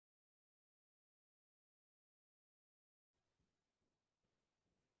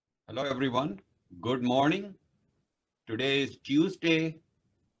Hello, everyone. Good morning. Today is Tuesday,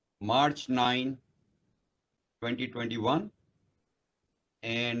 March 9, 2021,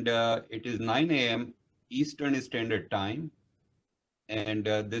 and it is 9 a.m. Eastern Standard Time. And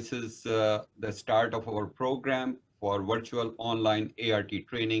this is the start of our program for virtual online ART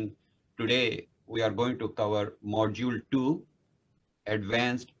training. Today, we are going to cover Module 2,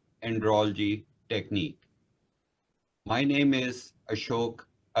 Advanced Andrology Technique. My name is Ashok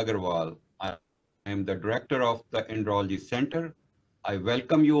Agarwal. I am the director of the Andrology Center. I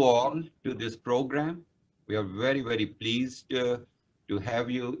welcome you all to this program. We are very, very pleased to have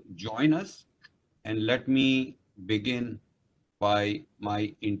you join us. And let me begin by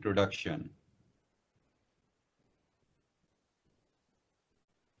my introduction.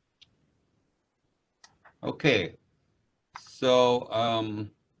 Okay, so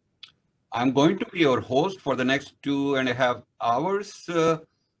I'm going to be your host for the next 2.5 hours.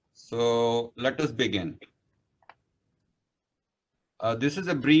 So let us begin. This is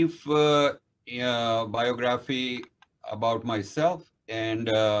a brief biography about myself, and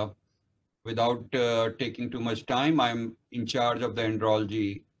without taking too much time, I'm in charge of the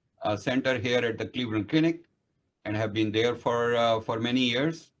Andrology Center here at the Cleveland Clinic and have been there for many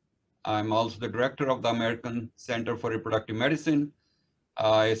years. I'm also the director of the American Center for Reproductive Medicine.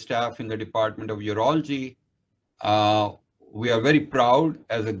 I staff in the Department of Urology. We are very proud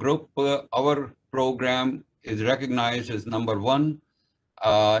as a group. Our program is recognized as #1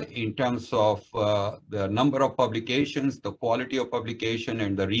 in terms of the number of publications, the quality of publication,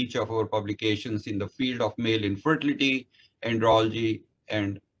 and the reach of our publications in the field of male infertility, andrology,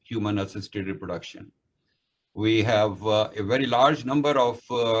 and human-assisted reproduction. We have a very large number of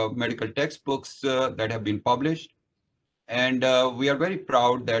medical textbooks that have been published, and we are very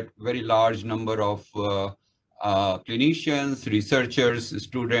proud that very large number of clinicians, researchers,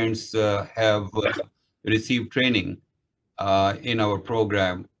 students have received training in our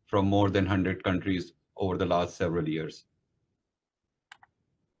program from more than 100 countries over the last several years.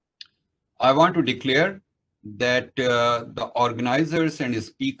 I want to declare that the organizers and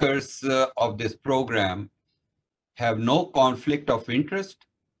speakers of this program have no conflict of interest.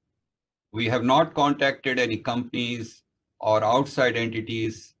 We have not contacted any companies or outside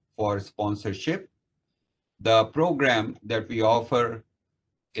entities for sponsorship. The program that we offer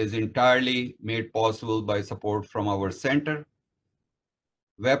is entirely made possible by support from our center.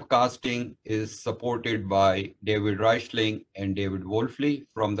 Webcasting is supported by David Reichling and David Wolfley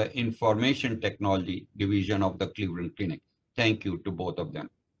from the Information Technology Division of the Cleveland Clinic. Thank you to both of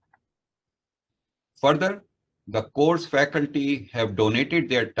them. Further, the course faculty have donated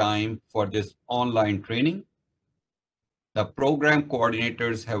their time for this online training. The program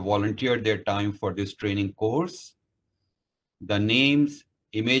coordinators have volunteered their time for this training course. The names,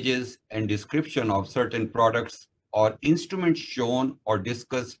 images, and description of certain products or instruments shown or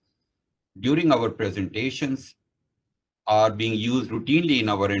discussed during our presentations are being used routinely in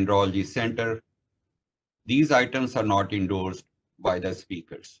our Andrology Center. These items are not endorsed by the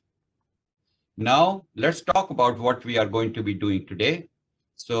speakers. Now, let's talk about what we are going to be doing today.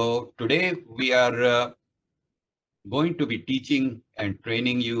 So today we are going to be teaching and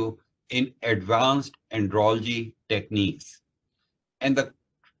training you in advanced andrology techniques. And the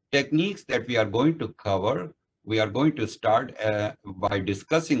techniques that we are going to cover, we are going to start by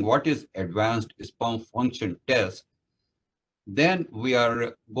discussing what is advanced sperm function test. Then we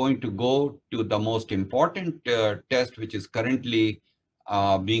are going to go to the most important test, which is currently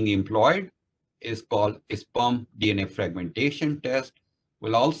being employed, is called sperm DNA fragmentation test.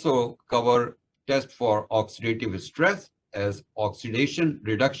 We'll also cover test for oxidative stress as oxidation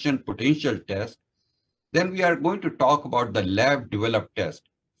reduction potential test. Then we are going to talk about the lab developed test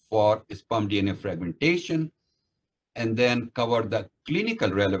for sperm DNA fragmentation, and then cover the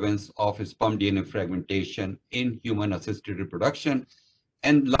clinical relevance of sperm DNA fragmentation in human assisted reproduction.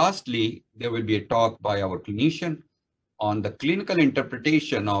 And lastly, there will be a talk by our clinician on the clinical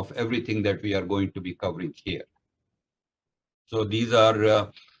interpretation of everything that we are going to be covering here. So these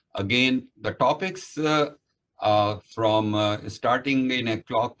are, again, the topics from starting in a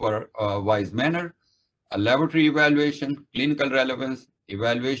clockwise manner: a laboratory evaluation, clinical relevance,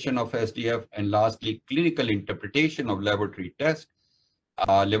 evaluation of SDF, and lastly, clinical interpretation of laboratory tests,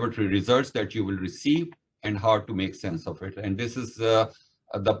 laboratory results that you will receive, and how to make sense of it. And this is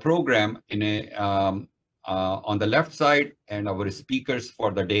the program in a on the left side, and our speakers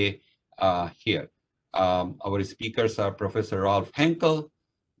for the day here. Our speakers are Professor Ralph Henkel,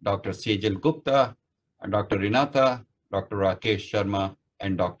 Dr. Sejal Gupta, Dr. Renata, Dr. Rakesh Sharma,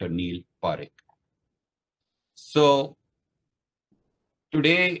 and Dr. Neil Parekh. So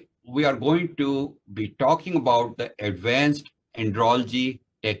today we are going to be talking about the advanced andrology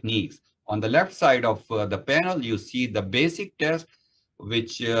techniques. On the left side of the panel, you see the basic test,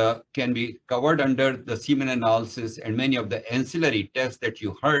 which can be covered under the semen analysis and many of the ancillary tests that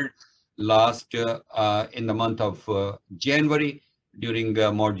you heard last in the month of January during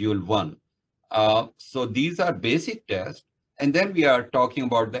module 1. So these are basic tests. And then we are talking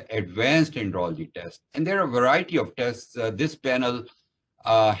about the advanced andrology test. And there are a variety of tests. This panel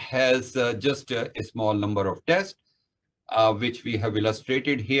has just a small number of tests, which we have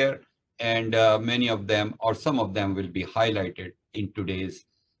illustrated here. And many of them, or some of them, will be highlighted in today's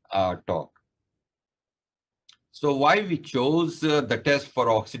talk. So why we chose the test for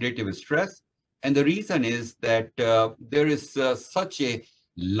oxidative stress? And the reason is that there is such a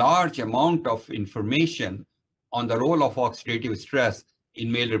large amount of information on the role of oxidative stress in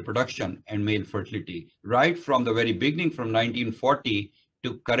male reproduction and male fertility. Right from the very beginning, from 1940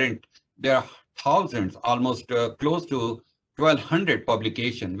 to current, there are thousands, almost close to 1,200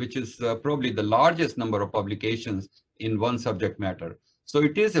 publications, which is probably the largest number of publications in one subject matter. So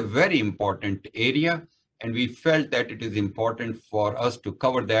it is a very important area, and we felt that it is important for us to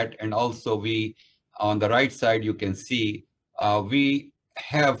cover that. And also we, on the right side, you can see we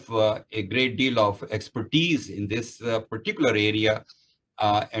have a great deal of expertise in this particular area,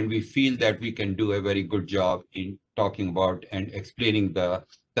 and we feel that we can do a very good job in talking about and explaining the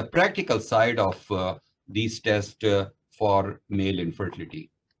practical side of these tests for male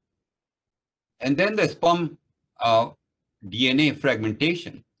infertility. And then the sperm DNA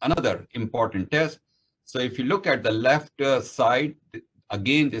fragmentation, another important test. So if you look at the left side,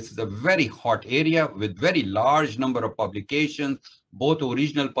 again, this is a very hot area with very large number of publications, both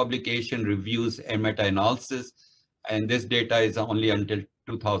original publication reviews and meta-analysis. And this data is only until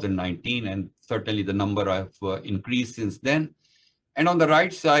 2019, and certainly the number have increased since then. And on the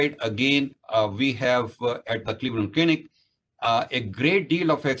right side, again, we have at the Cleveland Clinic a great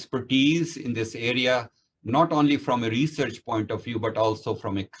deal of expertise in this area, not only from a research point of view, but also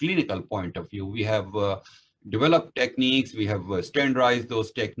from a clinical point of view. We have developed techniques, we have standardized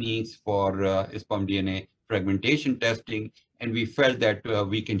those techniques for sperm DNA fragmentation testing, and we felt that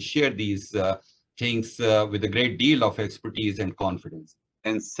we can share these things with a great deal of expertise and confidence.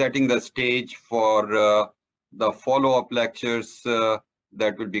 And setting the stage for the follow-up lectures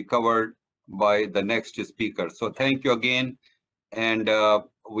that will be covered by the next speaker. So thank you again, and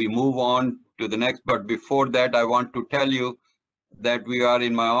we move on to the next. But before that, I want to tell you that we are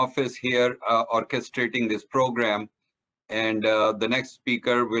in my office here orchestrating this program, and the next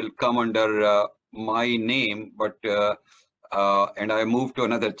speaker will come under my name, but and I moved to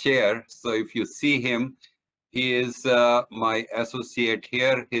another chair. So if you see him, he is my associate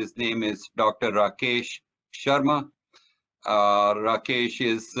here. His name is Dr. Rakesh Sharma. Rakesh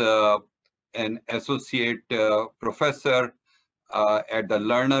is an associate professor at the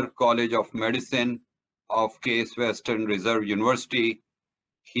Lerner College of Medicine of Case Western Reserve University.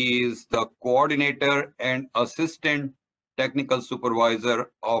 He is the coordinator and assistant technical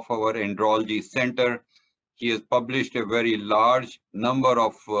supervisor of our Andrology Center. He has published a very large number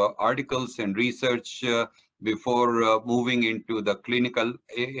of articles and research before moving into the clinical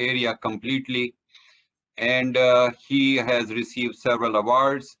area completely. And he has received several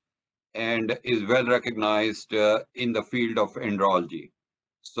awards and is well recognized in the field of andrology.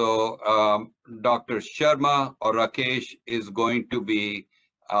 So Dr. Sharma or Rakesh is going to be,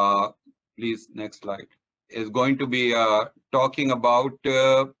 please next slide, is going to be talking about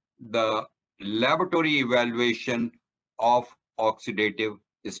the laboratory evaluation of oxidative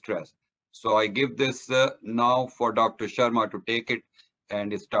stress. So I give this now for Dr. Sharma to take it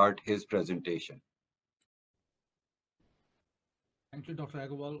and start his presentation. Thank you, Dr.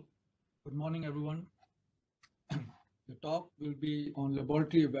 Agarwal. Good morning, everyone. The talk will be on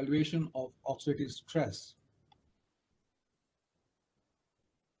laboratory evaluation of oxidative stress.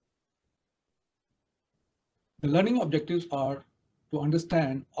 The learning objectives are to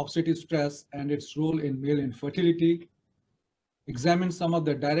understand oxidative stress and its role in male infertility, examine some of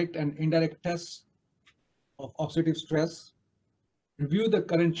the direct and indirect tests of oxidative stress, review the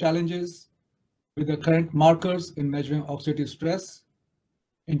current challenges with the current markers in measuring oxidative stress,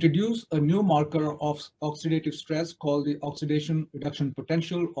 introduce a new marker of oxidative stress called the oxidation reduction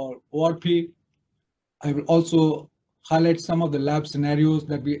potential, or ORP. I will also highlight some of the lab scenarios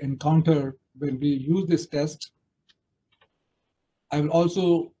that we encounter when we use this test. I will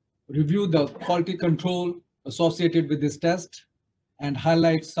also review the quality control associated with this test and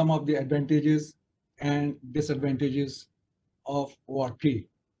highlight some of the advantages and disadvantages of ORP.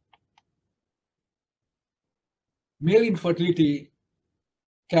 Male infertility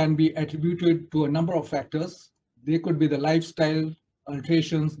can be attributed to a number of factors. They could be the lifestyle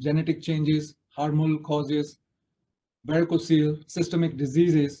alterations, genetic changes, hormonal causes, varicocele, systemic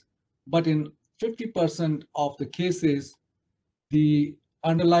diseases, but in 50% of the cases, the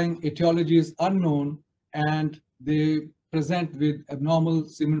underlying etiology is unknown and they present with abnormal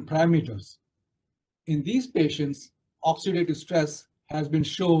semen parameters. In these patients, oxidative stress has been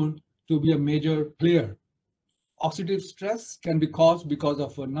shown to be a major player. Oxidative stress can be caused because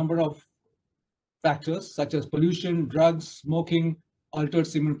of a number of factors such as pollution, drugs, smoking, altered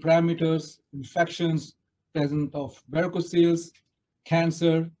semen parameters, infections, presence of varicoceles,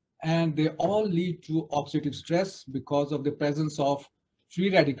 cancer, and they all lead to oxidative stress because of the presence of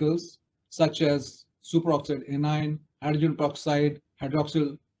free radicals such as superoxide anion, hydrogen peroxide,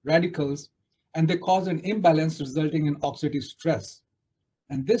 hydroxyl radicals, and they cause an imbalance resulting in oxidative stress.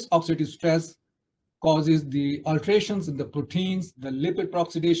 And this oxidative stress causes the alterations in the proteins, the lipid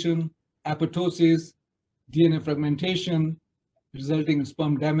peroxidation, apoptosis, DNA fragmentation, resulting in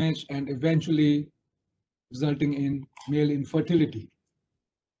sperm damage and eventually resulting in male infertility.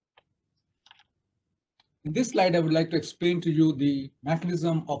 In this slide, I would like to explain to you the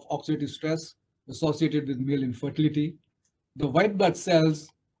mechanism of oxidative stress associated with male infertility. The white blood cells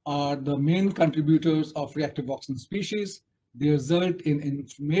are the main contributors of reactive oxygen species. They result in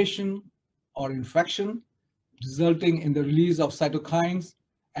inflammation or infection, resulting in the release of cytokines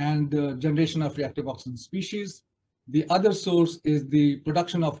and the generation of reactive oxygen species. The other source is the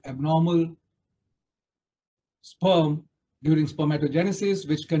production of abnormal sperm during spermatogenesis,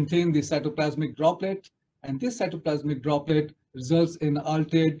 which contain the cytoplasmic droplet, and this cytoplasmic droplet results in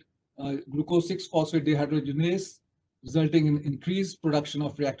altered glucose 6-phosphate dehydrogenase, resulting in increased production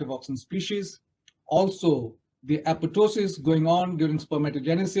of reactive oxygen species. Also, the apoptosis going on during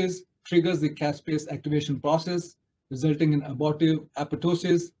spermatogenesis triggers the caspase activation process, resulting in abortive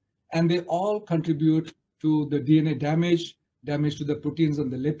apoptosis, and they all contribute to the DNA damage, damage to the proteins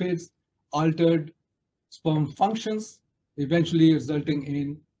and the lipids, altered sperm functions, eventually resulting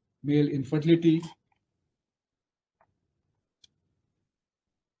in male infertility.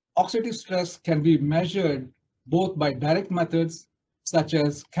 Oxidative stress can be measured both by direct methods such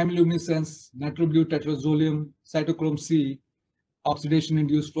as chemiluminescence, nitroblue tetrazolium, cytochrome C,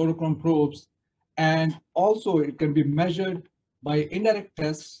 oxidation-induced fluorochrome probes, and also it can be measured by indirect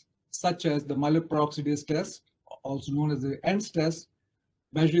tests such as the myeloperoxidase test, also known as the ENDS test,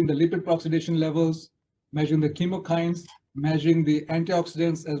 measuring the lipid peroxidation levels, measuring the chemokines, measuring the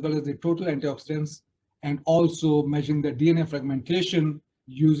antioxidants as well as the total antioxidants, and also measuring the DNA fragmentation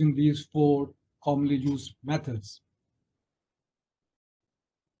using these 4 commonly used methods.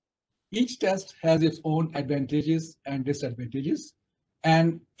 Each test has its own advantages and disadvantages.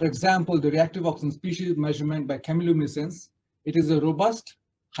 And for example, the reactive oxygen species measurement by chemiluminescence, it is a robust,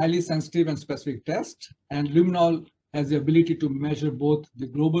 highly sensitive and specific test. And luminol has the ability to measure both the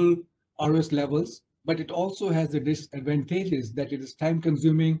global ROS levels, but it also has the disadvantages that it is time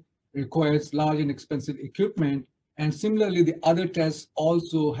consuming, requires large and expensive equipment. And similarly, the other tests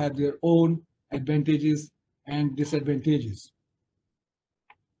also have their own advantages and disadvantages.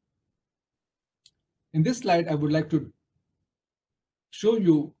 In this slide, I would like to show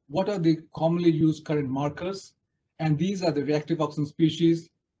you what are the commonly used current markers. And these are the reactive oxygen species,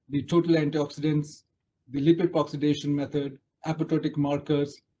 the total antioxidants, the lipid peroxidation method, apoptotic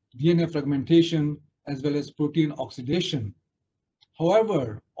markers, DNA fragmentation, as well as protein oxidation.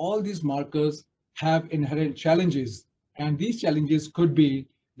 However, all these markers have inherent challenges, and these challenges could be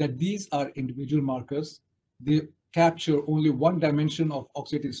that these are individual markers. They capture only one dimension of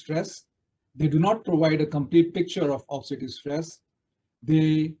oxidative stress. They do not provide a complete picture of oxidative stress.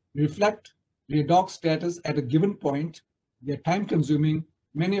 They reflect redox status at a given point. They're time consuming.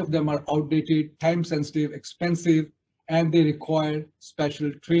 Many of them are outdated, time sensitive, expensive, and they require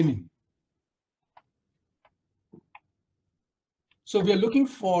special training. So we are looking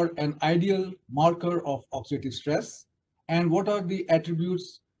for an ideal marker of oxidative stress. And what are the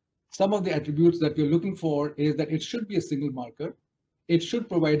attributes? Some of the attributes that we're looking for is that it should be a single marker. It should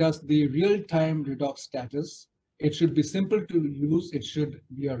provide us the real-time redox status. It should be simple to use. It should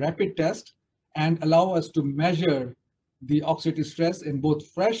be a rapid test and allow us to measure the oxidative stress in both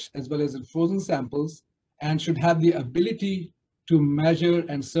fresh as well as in frozen samples, and should have the ability to measure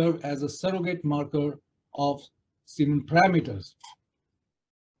and serve as a surrogate marker of semen parameters.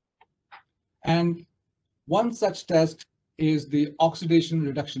 And one such test is the oxidation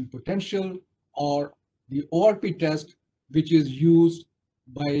reduction potential, or the ORP test, which is used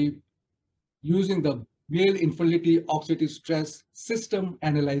by using the male infertility oxidative stress system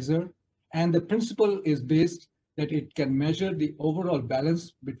analyzer. And the principle is based that it can measure the overall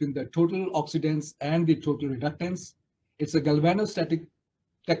balance between the total oxidants and the total reductants. It's a galvanostatic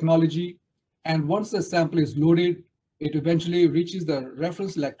technology, and once the sample is loaded, it eventually reaches the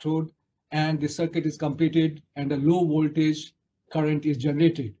reference electrode and the circuit is completed and a low voltage current is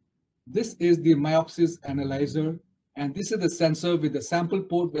generated. This is the Myoxis analyzer, and this is the sensor with the sample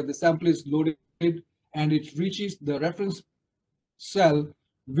port where the sample is loaded and it reaches the reference cell,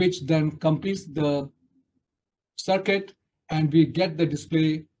 which then completes the circuit, and we get the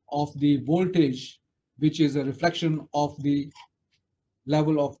display of the voltage, which is a reflection of the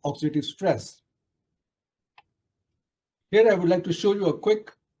level of oxidative stress. Here I would like to show you a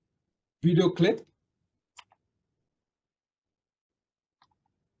quick video clip.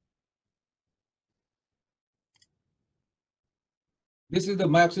 This is the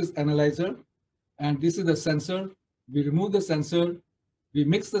Myoxis analyzer, and this is the sensor. We remove the sensor, we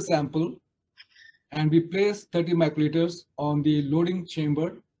mix the sample, and we place 30 microliters on the loading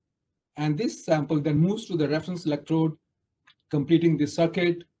chamber. And this sample then moves to the reference electrode, completing the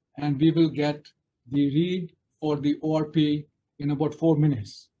circuit, and we will get the read for the ORP in about 4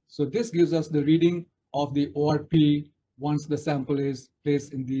 minutes. So this gives us the reading of the ORP once the sample is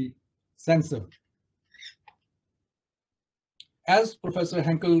placed in the sensor. As Professor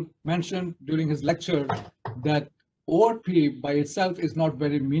Henkel mentioned during his lecture, that ORP by itself is not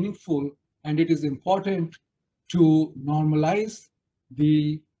very meaningful, and it is important to normalize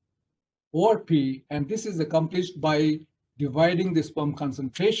the ORP, and this is accomplished by dividing the sperm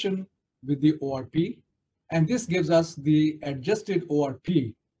concentration with the ORP, and this gives us the adjusted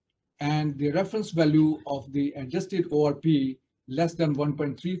ORP, and the reference value of the adjusted ORP less than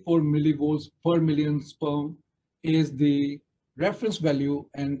 1.34 millivolts per million sperm is the reference value,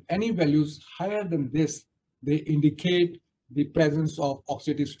 and any values higher than this, they indicate the presence of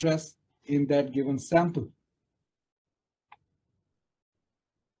oxidative stress in that given sample.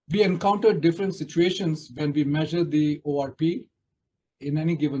 We encounter different situations when we measure the ORP in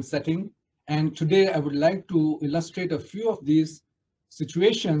any given setting, and today I would like to illustrate a few of these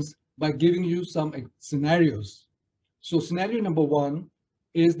situations by giving you some scenarios. So scenario number one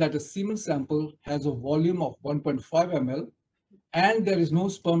is that a semen sample has a volume of 1.5 ml and there is no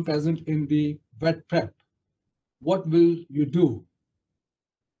sperm present in the wet prep. What will you do?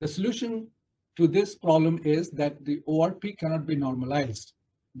 The solution to this problem is that the ORP cannot be normalized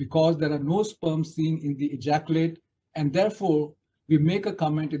because there are no sperm seen in the ejaculate, and therefore we make a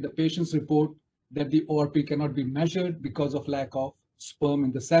comment in the patient's report that the ORP cannot be measured because of lack of sperm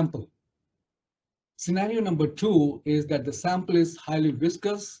in the sample. Scenario number two is that the sample is highly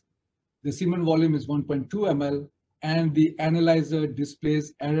viscous, the semen volume is 1.2 ml, and the analyzer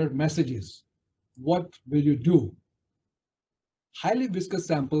displays error messages. What will you do? Highly viscous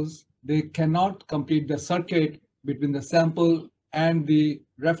samples, they cannot complete the circuit between the sample and the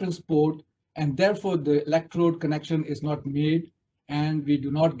reference port, and therefore the electrode connection is not made and we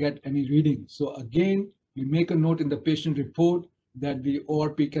do not get any reading. So again, we make a note in the patient report that the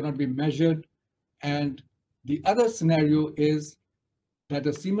ORP cannot be measured. And the other scenario is that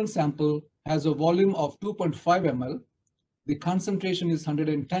a semen sample has a volume of 2.5 ml. The concentration is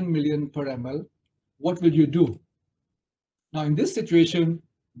 110 million per ml. What will you do? Now, in this situation,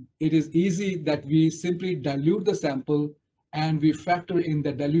 it is easy that we simply dilute the sample and we factor in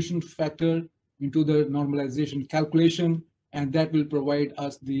the dilution factor into the normalization calculation, and that will provide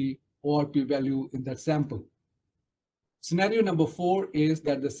us the ORP value in that sample. Scenario number four is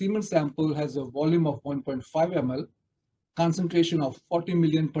that the semen sample has a volume of 1.5 ml, concentration of 40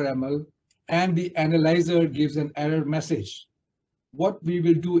 million per ml, and the analyzer gives an error message. What we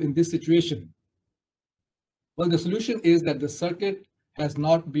will do in this situation? Well, the solution is that the circuit has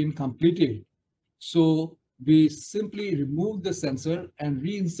not been completed. So we simply remove the sensor and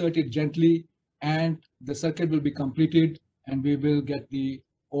reinsert it gently, and the circuit will be completed and we will get the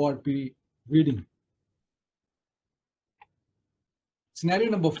ORP reading. Scenario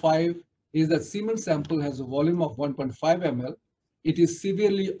number five is that semen sample has a volume of 1.5 ml. It is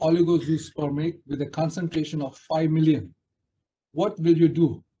severely oligozoospermic with a concentration of 5 million. What will you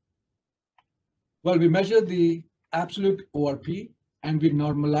do? Well, we measure the absolute ORP and we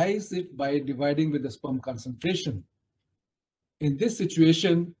normalize it by dividing with the sperm concentration. In this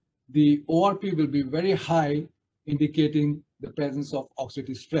situation, the ORP will be very high, indicating the presence of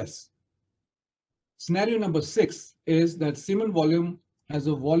oxidative stress. Scenario number six is that semen volume has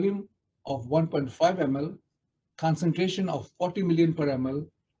a volume of 1.5 ml, concentration of 40 million per ml,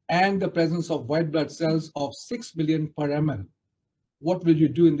 and the presence of white blood cells of 6 million per ml. What will you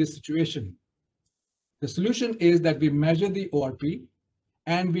do in this situation? The solution is that we measure the ORP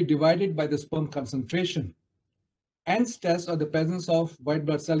and we divide it by the sperm concentration. N's test or the presence of white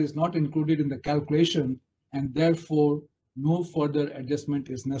blood cell is not included in the calculation, and therefore no further adjustment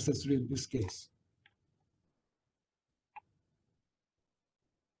is necessary in this case.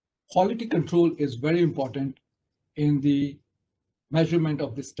 Quality control is very important in the measurement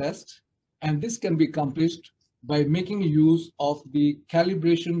of this test, and this can be accomplished by making use of the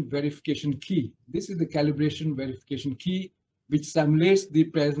calibration verification key. This is the calibration verification key, which simulates the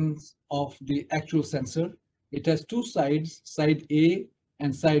presence of the actual sensor. It has two sides, side A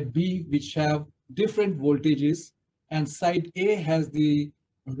and side B, which have different voltages, and side A has the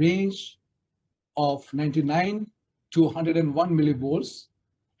range of 99 to 101 millivolts,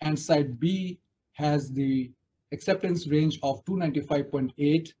 and side B has the acceptance range of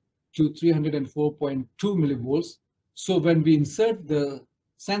 295.8 to 304.2 millivolts. So when we insert the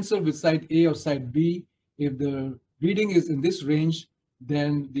sensor with side A or side B, if the reading is in this range,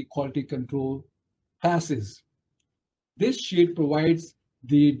 then the quality control passes. This sheet provides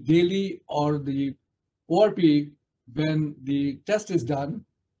the daily or the ORP when the test is done,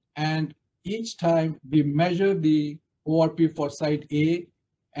 and each time we measure the ORP for side A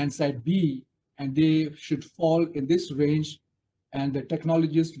and side B, and they should fall in this range, and the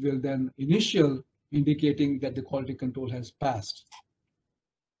technologist will then initial indicating that the quality control has passed.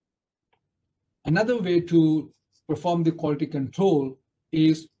 Another way to perform the quality control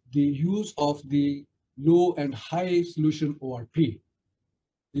is the use of the low and high solution ORP.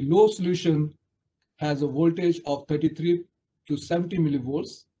 The low solution has a voltage of 33 to 70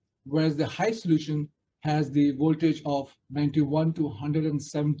 millivolts, whereas the high solution has the voltage of 91 to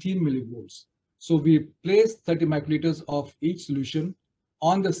 117 millivolts. So we place 30 microliters of each solution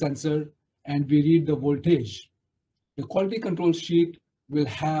on the sensor and we read the voltage. The quality control sheet will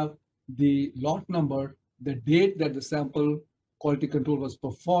have the lot number, the date that the sample quality control was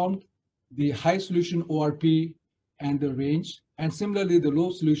performed, the high solution ORP and the range, and similarly the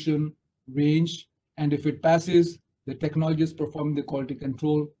low solution range. And if it passes, the technologist performing the quality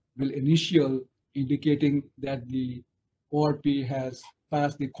control will initial indicating that the ORP has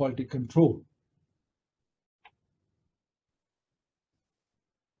passed the quality control.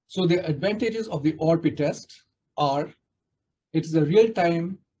 So the advantages of the ORP test are: it is a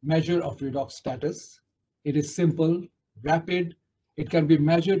real-time measure of redox status. It is simple, rapid. It can be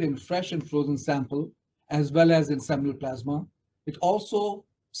measured in fresh and frozen sample as well as in seminal plasma. It also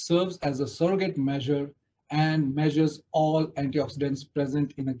serves as a surrogate measure and measures all antioxidants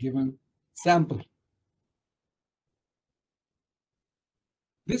present in a given sample.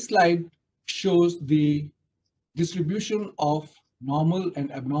 This slide shows the distribution of normal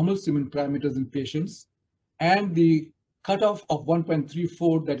and abnormal semen parameters in patients and the cutoff of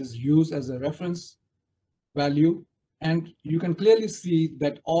 1.34 that is used as a reference value. And you can clearly see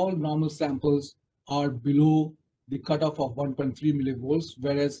that all normal samples are below the cutoff of 1.3 millivolts,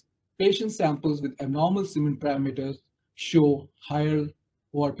 whereas patient samples with abnormal semen parameters show higher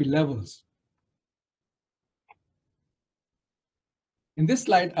ORP levels. In this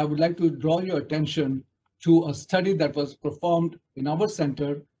slide, I would like to draw your attention to a study that was performed in our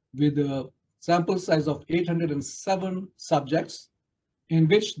center with a sample size of 807 subjects, in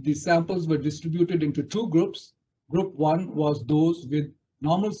which the samples were distributed into two groups. Group 1 was those with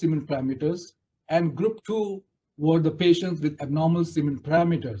normal semen parameters, and Group 2 were the patients with abnormal semen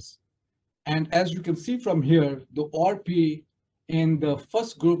parameters. And as you can see from here, the ORP in the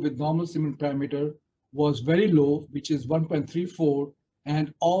first group with normal semen parameter was very low, which is 1.34,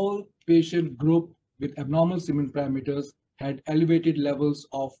 and all patient group with abnormal semen parameters had elevated levels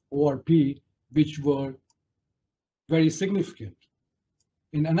of ORP, which were very significant.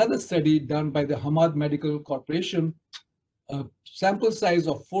 In another study done by the Hamad Medical Corporation, a sample size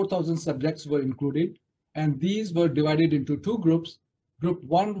of 4,000 subjects were included, and these were divided into two groups. Group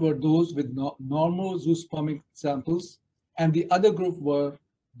 1 were those with normal zoospermic samples, and the other group were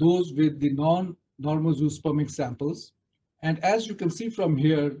those with the non-normal zoospermic samples. And as you can see from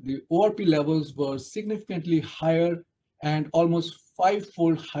here, the ORP levels were significantly higher and almost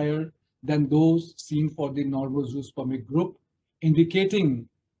five-fold higher than those seen for the normal zoospermic group, indicating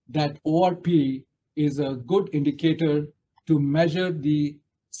that ORP is a good indicator to measure the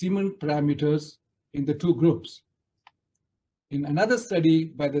semen parameters in the two groups. In another study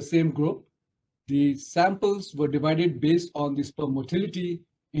by the same group, the samples were divided based on the sperm motility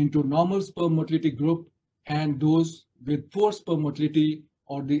into normal sperm motility group and those with poor sperm motility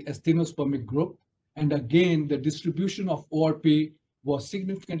or the asthenospermic group. And again, the distribution of ORP was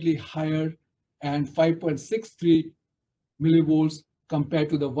significantly higher and 5.63 millivolts compared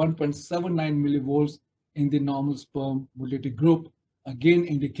to the 1.79 millivolts in the normal sperm motility group, again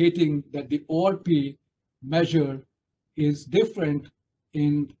indicating that the ORP measure is different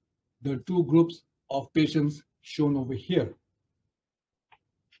in the two groups of patients shown over here.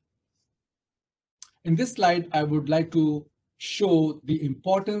 In this slide, I would like to show the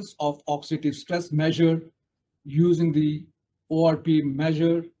importance of oxidative stress measure using the ORP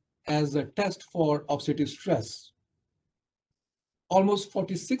measure as a test for oxidative stress. Almost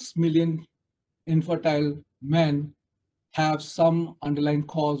 46 million infertile men have some underlying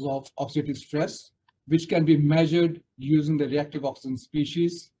cause of oxidative stress, which can be measured using the reactive oxygen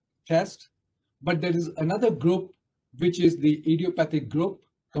species test. But there is another group, which is the idiopathic group,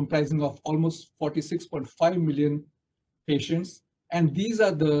 comprising of almost 46.5 million patients. And these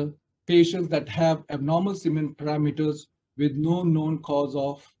are the patients that have abnormal semen parameters with no known cause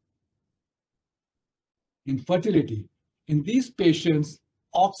of infertility. In these patients,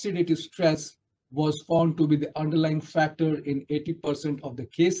 oxidative stress was found to be the underlying factor in 80% of the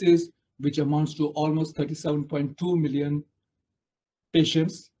cases, which amounts to almost 37.2 million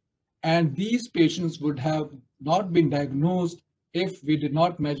patients. And these patients would have not been diagnosed if we did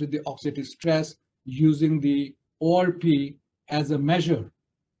not measure the oxidative stress using the ORP as a measure.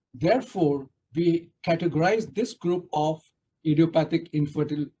 Therefore, we categorize this group of idiopathic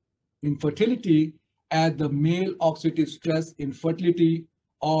infertility as the male oxidative stress infertility,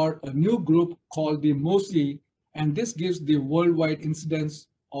 or a new group called the MOSI, and this gives the worldwide incidence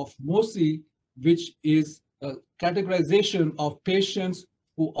of MOSI, which is a categorization of patients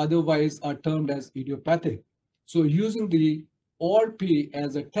who otherwise are termed as idiopathic. So using the ORP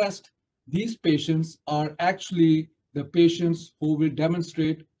as a test, these patients are actually the patients who will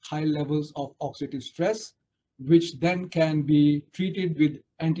demonstrate high levels of oxidative stress, which then can be treated with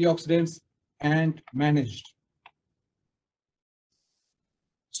antioxidants and managed.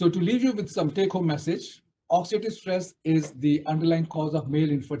 So to leave you with some take-home message, oxidative stress is the underlying cause of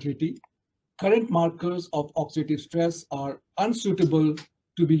male infertility. Current markers of oxidative stress are unsuitable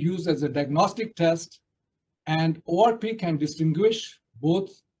to be used as a diagnostic test, and ORP can distinguish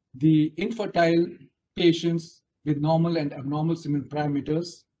both the infertile patients with normal and abnormal semen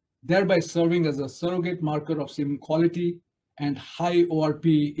parameters, thereby serving as a surrogate marker of semen quality, and high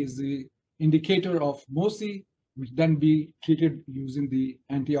ORP is the indicator of MOSI, which then be treated using the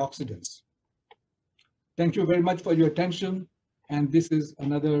antioxidants. Thank you very much for your attention, and this is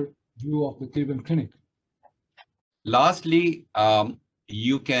another view of the Cleveland Clinic. Lastly,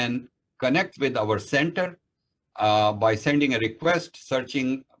 you can connect with our center by sending a request,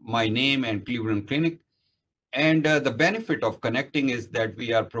 searching my name and Cleveland Clinic. And the benefit of connecting is that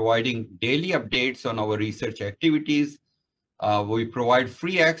we are providing daily updates on our research activities. We provide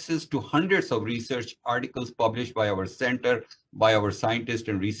free access to hundreds of research articles published by our center, by our scientists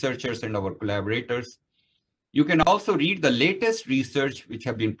and researchers and our collaborators. You can also read the latest research which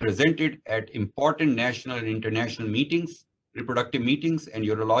have been presented at important national and international meetings, reproductive meetings and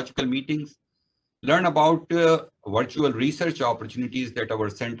urological meetings. Learn about virtual research opportunities that our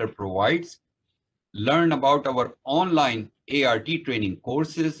center provides. Learn about our online ART training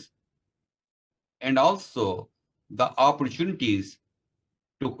courses, and also the opportunities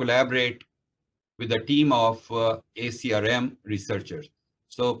to collaborate with a team of ACRM researchers.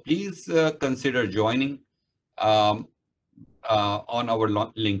 So please consider joining on our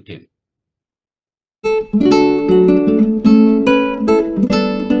LinkedIn.